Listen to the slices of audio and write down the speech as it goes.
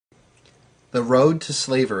The Road to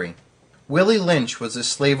Slavery. Willie Lynch was a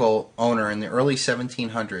slave owner in the early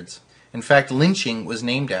 1700s. In fact, lynching was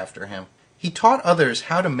named after him. He taught others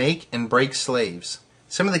how to make and break slaves.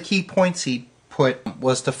 Some of the key points he put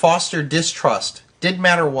was to foster distrust. Didn't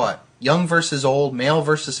matter what. Young versus old, male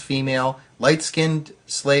versus female, light-skinned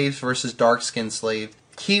slaves versus dark-skinned slaves.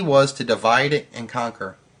 Key was to divide it and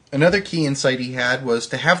conquer. Another key insight he had was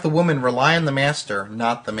to have the woman rely on the master,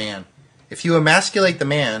 not the man. If you emasculate the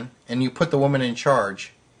man and you put the woman in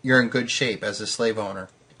charge, you're in good shape as a slave owner.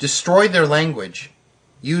 Destroy their language.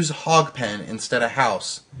 Use hog pen instead of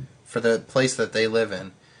house for the place that they live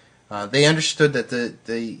in. They understood that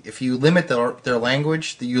if you limit their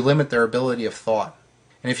language, that you limit their ability of thought.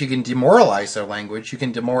 And if you can demoralize their language, you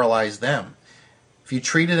can demoralize them. If you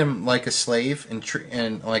treated them like a slave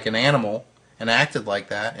and like an animal and acted like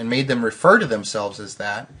that and made them refer to themselves as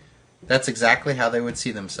that, that's exactly how they would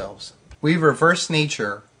see themselves. We reverse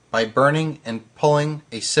nature by burning and pulling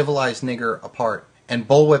a civilized nigger apart and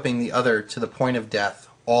bullwhipping the other to the point of death,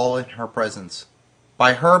 all in her presence.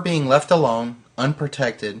 By her being left alone,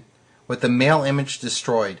 unprotected, with the male image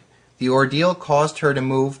destroyed, the ordeal caused her to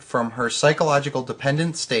move from her psychological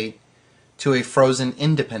dependent state to a frozen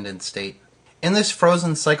independent state. In this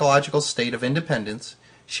frozen psychological state of independence,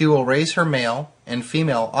 she will raise her male and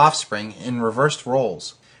female offspring in reversed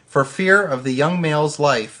roles. For fear of the young male's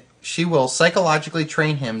life, she will psychologically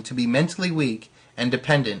train him to be mentally weak and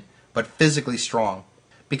dependent, but physically strong.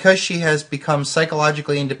 Because she has become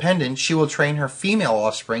psychologically independent, she will train her female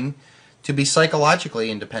offspring to be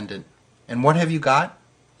psychologically independent. And what have you got?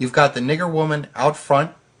 You've got the nigger woman out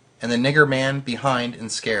front and the nigger man behind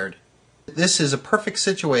and scared. This is a perfect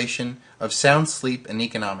situation of sound sleep and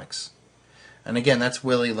economics. And again, that's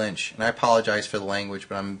Willie Lynch. And I apologize for the language,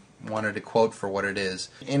 but I wanted to quote for what it is.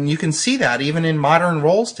 And you can see that even in modern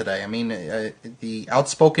roles today. I mean, the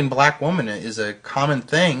outspoken black woman is a common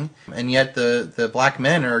thing, and yet the black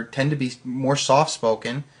men tend to be more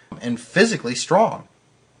soft-spoken and physically strong.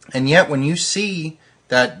 And yet when you see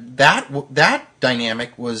that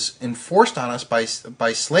dynamic was enforced on us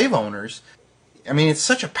by slave owners, I mean, it's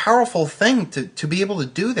such a powerful thing to be able to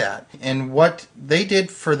do that. And what they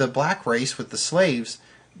did for the black race with the slaves,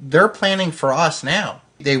 they're planning for us now.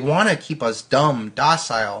 They want to keep us dumb,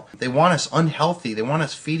 docile. They want us unhealthy. They want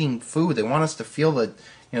us feeding food. They want us to feel that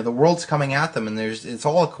the world's coming at them and it's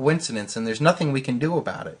all a coincidence and there's nothing we can do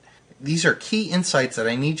about it. These are key insights that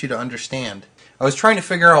I need you to understand. I was trying to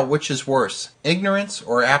figure out which is worse, ignorance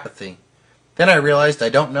or apathy. Then I realized I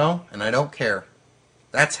don't know and I don't care.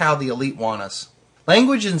 That's how the elite want us.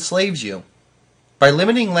 Language enslaves you. By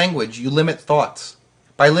limiting language, you limit thoughts.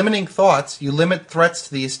 By limiting thoughts, you limit threats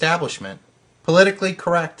to the establishment. Politically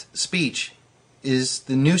correct speech is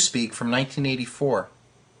the newspeak from 1984.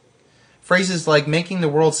 Phrases like making the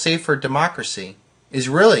world safe for democracy is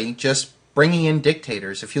really just bringing in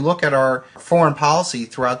dictators. If you look at our foreign policy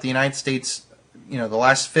throughout the United States, the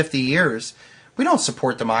last 50 years, we don't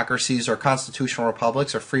support democracies or constitutional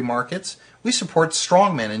republics or free markets. We support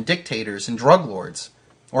strongmen and dictators and drug lords.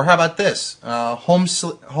 Or how about this? Home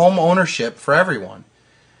ownership for everyone.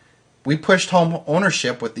 We pushed home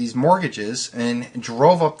ownership with these mortgages and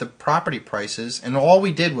drove up the property prices, and all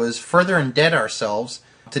we did was further indebted ourselves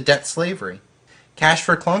to debt slavery. Cash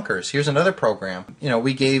for clunkers. Here's another program.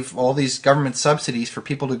 We gave all these government subsidies for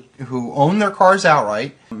people who own their cars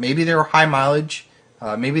outright. Maybe they were high mileage.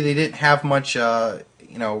 Maybe they didn't have much,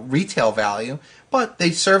 retail value, but they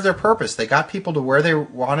served their purpose. They got people to where they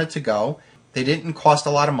wanted to go. They didn't cost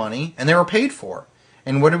a lot of money, and they were paid for.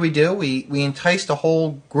 And what did we do? We enticed a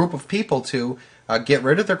whole group of people to get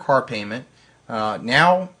rid of their car payment,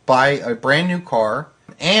 now buy a brand new car,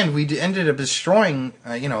 and we ended up destroying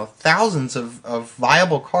thousands of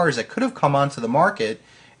viable cars that could have come onto the market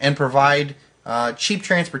and provide cheap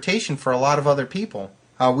transportation for a lot of other people.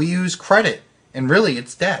 We use credit, and really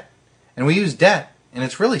it's debt. And we use debt, and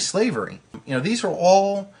it's really slavery. These are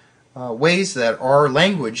all ways that our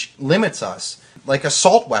language limits us. Like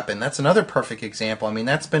assault weapon, that's another perfect example. I mean,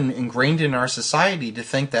 that's been ingrained in our society to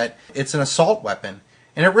think that it's an assault weapon.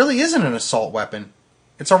 And it really isn't an assault weapon.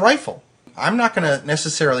 It's a rifle. I'm not going to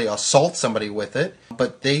necessarily assault somebody with it,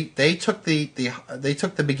 but they took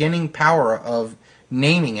the beginning power of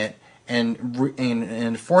naming it and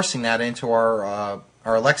enforcing that into our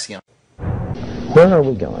lexicon. Where are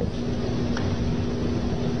we going?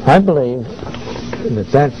 I believe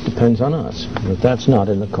that depends on us. That's not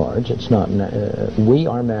in the cards. It's not. We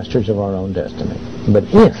are masters of our own destiny. But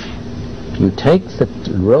if you take the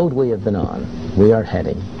road we have been on, we are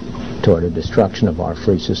heading toward a destruction of our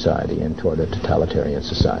free society and toward a totalitarian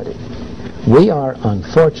society. We are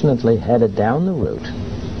unfortunately headed down the route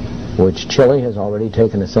which Chile has already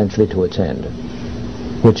taken essentially to its end,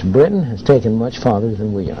 which Britain has taken much farther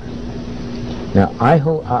than we are. Now, I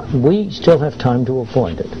hope we still have time to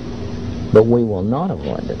avoid it, but we will not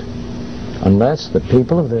avoid it unless the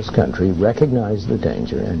people of this country recognize the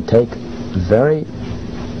danger and take very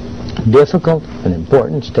difficult and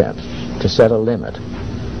important steps to set a limit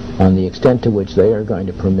on the extent to which they are going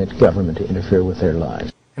to permit government to interfere with their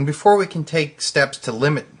lives. And before we can take steps to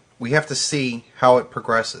limit, we have to see how it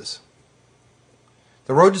progresses.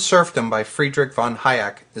 The Road to Serfdom by Friedrich von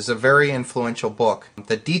Hayek is a very influential book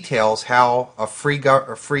that details how a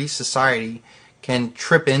free society can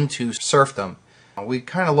trip into serfdom. We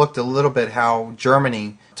kind of looked a little bit how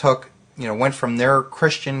Germany went from their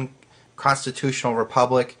Christian constitutional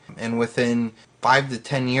republic and within 5 to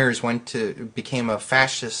 10 years became a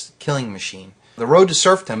fascist killing machine. The Road to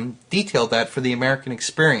Serfdom detailed that for the American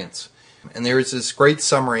experience. And there is this great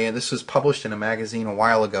summary, and this was published in a magazine a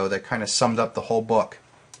while ago, that kind of summed up the whole book.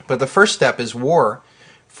 But the first step is war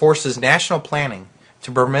forces national planning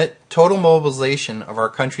to permit total mobilization of our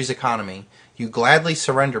country's economy. You gladly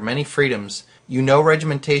surrender many freedoms. You know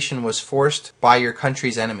regimentation was forced by your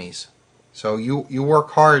country's enemies. So you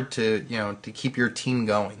work hard to keep your team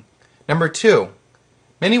going. Number 2,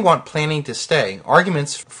 many want planning to stay.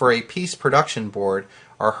 Arguments for a peace production board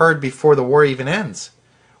are heard before the war even ends.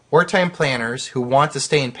 Wartime planners who want to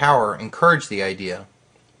stay in power encourage the idea.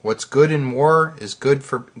 What's good in war is good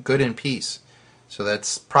in peace. So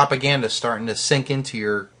that's propaganda starting to sink into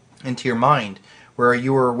your mind, where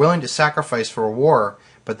you are willing to sacrifice for a war,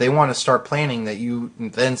 but they want to start planning that you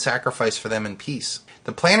then sacrifice for them in peace.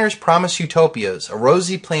 The planners promise utopias. A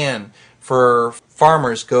rosy plan for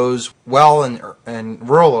farmers goes well in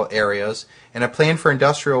rural areas, and a plan for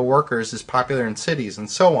industrial workers is popular in cities, and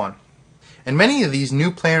so on. And many of these new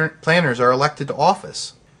planners are elected to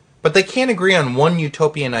office. But they can't agree on one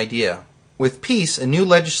utopian idea. With peace, a new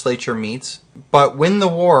legislature meets, but when the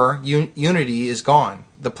war, unity is gone.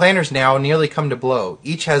 The planners now nearly come to blow.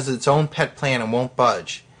 Each has its own pet plan and won't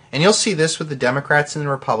budge. And you'll see this with the Democrats and the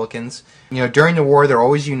Republicans. During the war, they're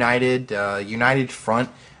always united front.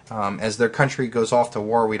 As their country goes off to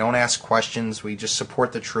war, we don't ask questions. We just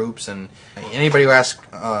support the troops. And anybody who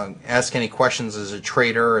asks any questions is a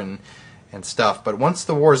traitor and stuff. But once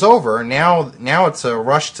the war's over, now it's a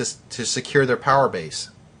rush to secure their power base.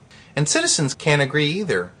 And citizens can't agree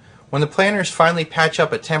either. When the planners finally patch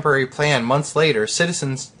up a temporary plan months later,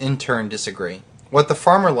 citizens in turn disagree. What the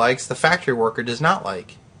farmer likes, the factory worker does not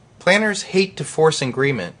like. Planners hate to force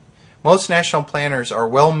agreement. Most national planners are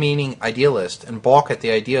well-meaning idealists and balk at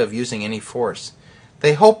the idea of using any force.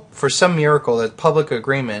 They hope for some miracle at public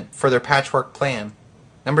agreement for their patchwork plan.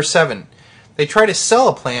 Number 7. They try to sell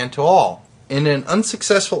a plan to all. In an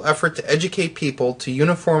unsuccessful effort to educate people to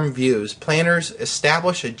uniform views, planners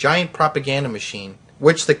establish a giant propaganda machine,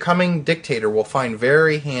 which the coming dictator will find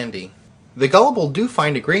very handy. The gullible do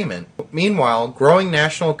find agreement. Meanwhile, growing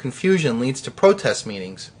national confusion leads to protest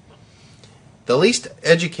meetings. The least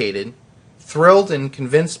educated, thrilled and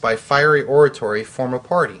convinced by fiery oratory, form a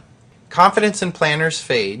party. Confidence in planners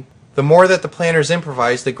fade. The more that the planners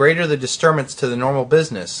improvise, the greater the disturbance to the normal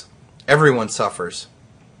business. Everyone suffers.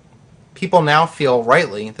 People now feel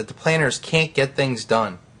rightly that the planners can't get things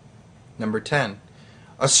done. Number 10.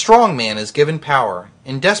 A strong man is given power.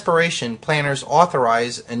 In desperation, planners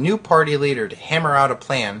authorize a new party leader to hammer out a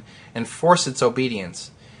plan and force its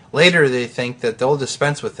obedience. Later they think that they'll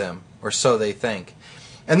dispense with him, or so they think.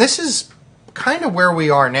 And this is kind of where we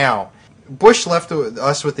are now. Bush left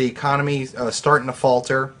us with the economy starting to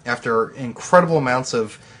falter after incredible amounts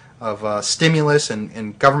of stimulus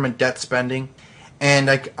and government debt spending.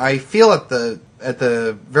 And I feel at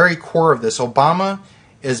the very core of this, Obama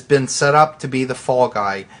has been set up to be the fall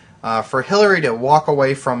guy. For Hillary to walk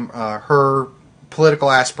away from her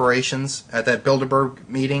political aspirations at that Bilderberg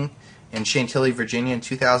meeting in Chantilly, Virginia in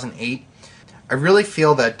 2008, I really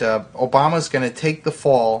feel that Obama's going to take the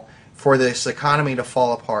fall for this economy to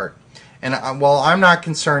fall apart. And while I'm not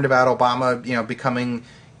concerned about Obama, becoming,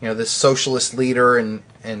 this socialist leader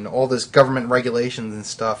and all this government regulations and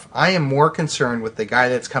stuff, I am more concerned with the guy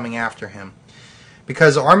that's coming after him.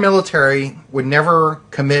 Because our military would never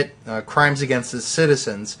commit crimes against its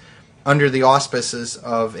citizens under the auspices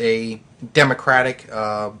of a democratic,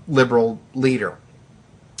 liberal leader.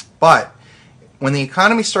 But when the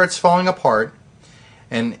economy starts falling apart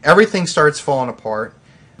and everything starts falling apart,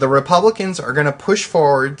 the Republicans are going to push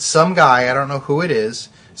forward some guy, I don't know who it is,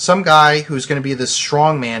 some guy who's going to be the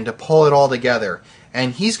strong man to pull it all together.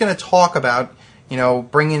 And he's going to talk about,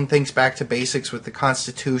 bringing things back to basics with the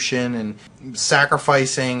Constitution and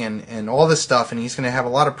sacrificing and all this stuff. And he's going to have a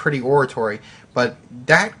lot of pretty oratory. But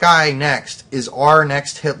that guy next is our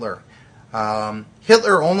next Hitler.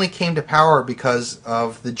 Hitler only came to power because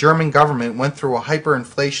of the German government went through a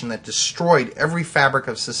hyperinflation that destroyed every fabric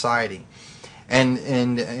of society.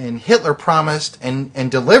 And Hitler promised and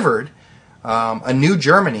delivered a new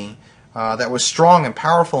Germany that was strong and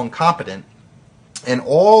powerful and competent. And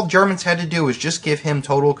all Germans had to do was just give him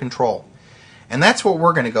total control. And that's what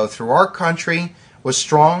we're going to go through. Our country was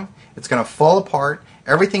strong. It's going to fall apart.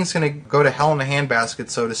 Everything's going to go to hell in a handbasket,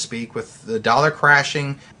 so to speak, with the dollar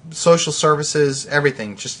crashing, social services,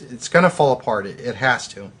 everything. Just it's going to fall apart. It has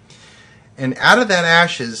to. And out of that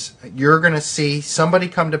ashes, you're going to see somebody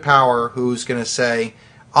come to power who's going to say,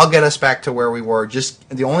 I'll get us back to where we were. Just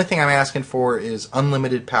the only thing I'm asking for is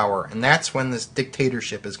unlimited power. And that's when this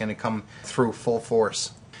dictatorship is going to come through full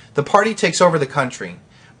force. The party takes over the country.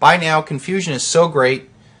 By now, confusion is so great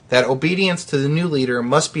that obedience to the new leader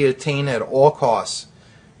must be attained at all costs.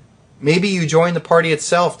 Maybe you join the party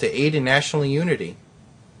itself to aid in national unity.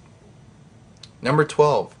 Number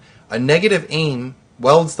 12. A negative aim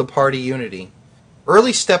welds the party unity.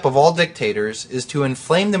 Early step of all dictators is to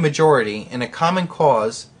inflame the majority in a common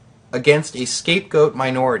cause against a scapegoat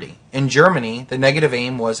minority. In Germany, the negative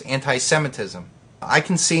aim was anti-Semitism. I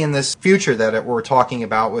can see in this future that we're talking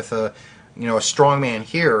about with a strong man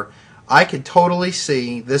here, I could totally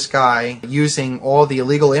see this guy using all the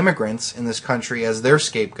illegal immigrants in this country as their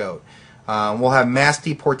scapegoat. We'll have mass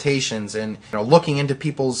deportations and looking into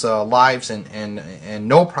people's lives and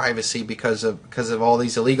no privacy because of all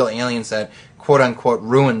these illegal aliens that quote unquote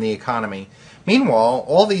ruin the economy. Meanwhile,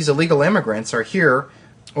 all these illegal immigrants are here,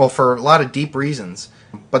 well, for a lot of deep reasons,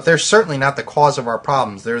 but they're certainly not the cause of our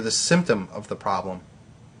problems. They're the symptom of the problem.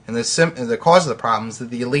 And the cause of the problem is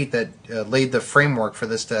the elite that laid the framework for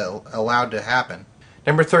this to allow to happen.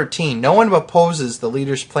 Number 13. No one opposes the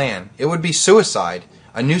leader's plan. It would be suicide.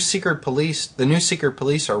 The new secret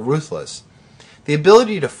police are ruthless. The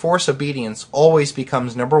ability to force obedience always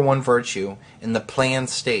becomes number one virtue in the planned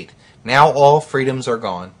state. Now all freedoms are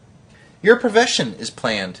gone. Your profession is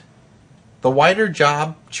planned. The wider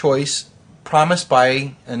job choice promised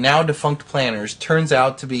by now defunct planners turns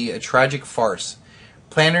out to be a tragic farce.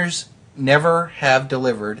 Planners never have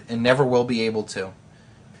delivered and never will be able to.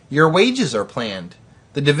 Your wages are planned.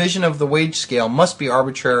 The division of the wage scale must be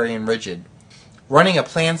arbitrary and rigid. Running a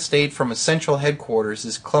planned state from a central headquarters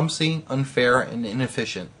is clumsy, unfair, and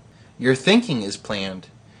inefficient. Your thinking is planned.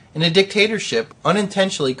 In a dictatorship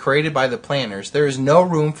unintentionally created by the planners, there is no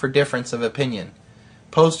room for difference of opinion.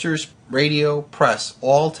 Posters, radio, press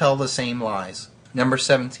all tell the same lies. Number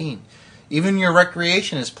 17. Even your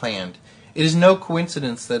recreation is planned. It is no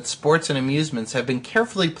coincidence that sports and amusements have been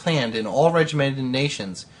carefully planned in all regimented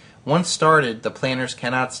nations. Once started, the planners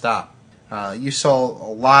cannot stop. You saw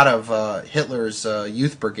a lot of Hitler's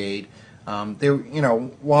youth brigade.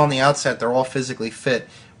 While on the outset they're all physically fit,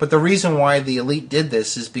 but the reason why the elite did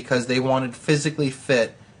this is because they wanted physically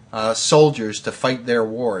fit soldiers to fight their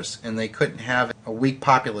wars, and they couldn't have a weak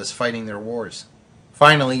populace fighting their wars.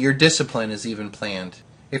 Finally, your discipline is even planned.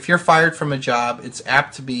 If you're fired from a job, it's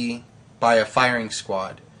apt to be by a firing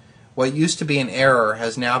squad. What used to be an error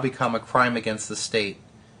has now become a crime against the state.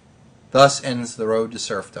 Thus ends the road to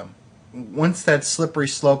serfdom. Once that slippery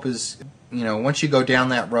slope is, once you go down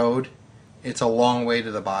that road, it's a long way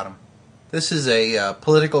to the bottom. This is a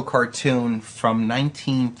political cartoon from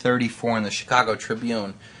 1934 in the Chicago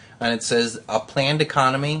Tribune, and it says, a planned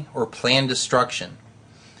economy or planned destruction.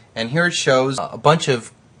 And here it shows a bunch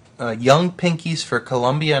of young pinkies for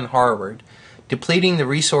Columbia and Harvard depleting the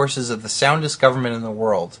resources of the soundest government in the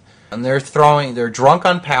world. And they're drunk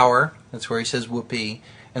on power, that's where he says whoopee,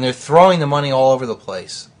 and they're throwing the money all over the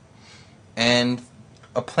place. And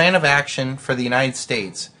a plan of action for the United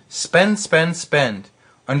States. Spend, spend, spend.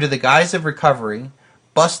 Under the guise of recovery,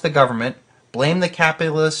 bust the government, blame the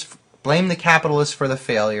capitalists for the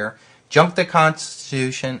failure, junk the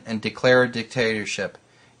Constitution, and declare a dictatorship.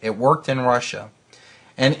 It worked in Russia.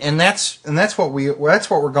 And that's what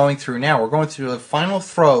we're going through now. We're going through the final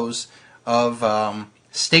throes of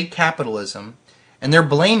state capitalism, and they're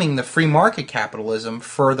blaming the free market capitalism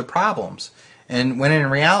for the problems. And when in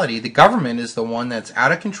reality, the government is the one that's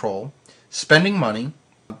out of control, spending money.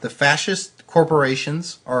 The fascist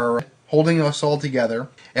corporations are holding us all together.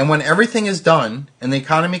 And when everything is done and the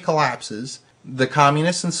economy collapses, the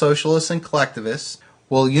communists and socialists and collectivists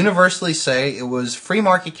will universally say it was free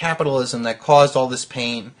market capitalism that caused all this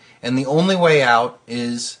pain, and the only way out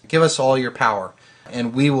is give us all your power,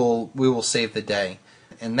 and we will save the day.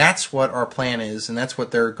 And that's what our plan is, and that's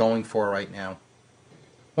what they're going for right now.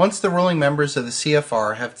 Once the ruling members of the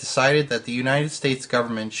CFR have decided that the United States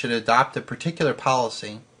government should adopt a particular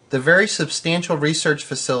policy, The very substantial research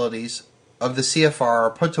facilities of the CFR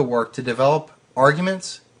are put to work to develop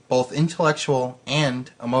arguments, both intellectual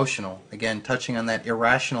and emotional. Again, touching on that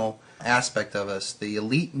irrational aspect of us. The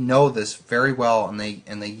elite know this very well, and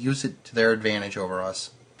they use it to their advantage over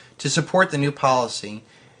us. To support the new policy,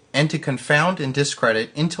 and to confound and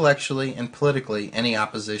discredit intellectually and politically any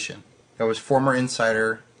opposition. That was former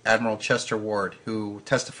insider Admiral Chester Ward who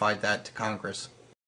testified that to Congress.